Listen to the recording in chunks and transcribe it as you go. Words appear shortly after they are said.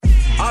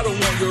I don't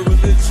want your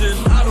religion.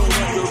 I don't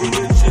want your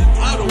religion.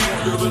 I don't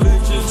want your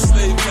religion,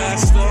 slave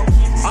master.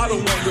 I don't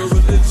want your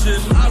religion.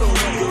 I don't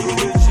want your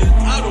religion.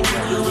 I don't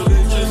want your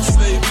religion,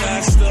 slave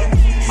master.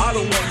 I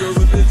don't want your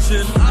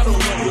religion. I don't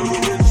want your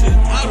religion.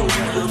 I don't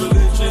want your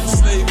religion,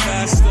 slave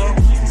master.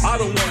 I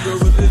don't want your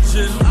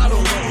religion. I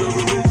don't want your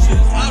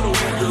religion. I don't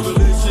want your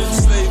religion,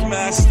 slave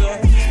master.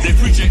 They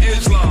preaching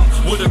Islam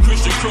with a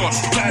Christian cross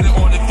tatted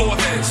on their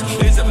foreheads.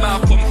 Is it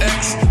Malcolm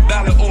X,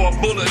 ballot or a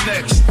bullet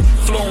next?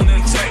 Flown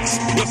in text,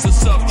 what's the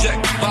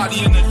subject?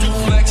 Body in a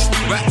duplex,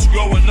 rats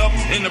growing up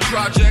in the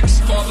projects.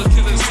 Fathers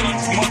killing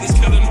sons, mothers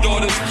killing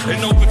daughters.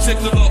 In no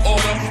particular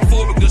order,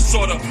 phobic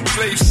disorder.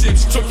 Slave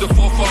ships took the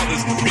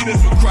forefathers. Beat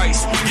us with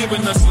Christ,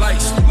 giving us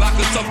life. Lock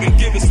us up and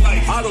give us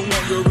life. I don't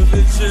want your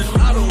religion.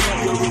 I don't want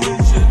your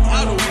religion.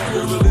 I don't want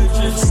your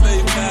religion,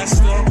 slave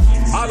master.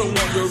 I don't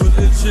want your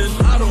religion.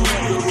 I don't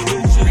want your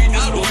religion.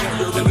 I don't want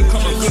your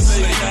religion,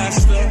 slave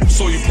master.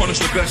 So you punish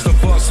the best of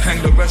us,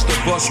 hang the rest of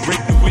us, rape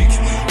the weak.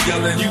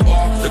 Yelling you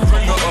are the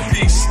bringer of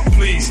peace.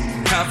 Please,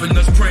 having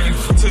us praying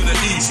to the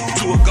east,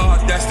 to a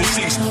God that's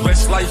deceased.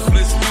 Rest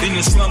lifeless in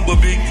your slumber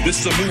be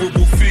this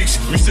immovable feast.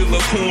 We still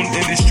a coon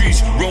in the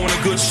streets, rowing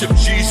a good ship,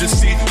 Jesus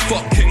see.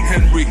 Fuck King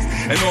Henry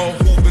and all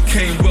who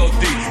became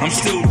wealthy. I'm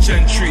still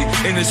gentry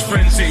in this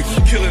frenzy,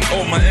 killing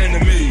all my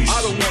enemies.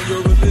 I don't want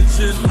your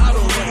religion. I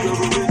don't want your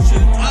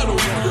religion. I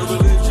don't want your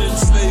religion,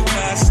 slave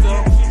master.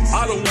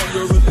 I don't want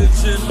your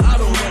religion. I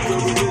don't want your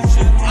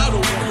religion. I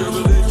don't want your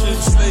religion,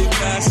 slave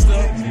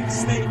master.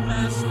 Slave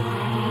master.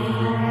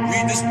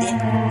 Read this book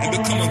and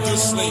become a good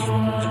slave.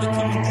 And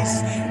become a good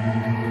slave.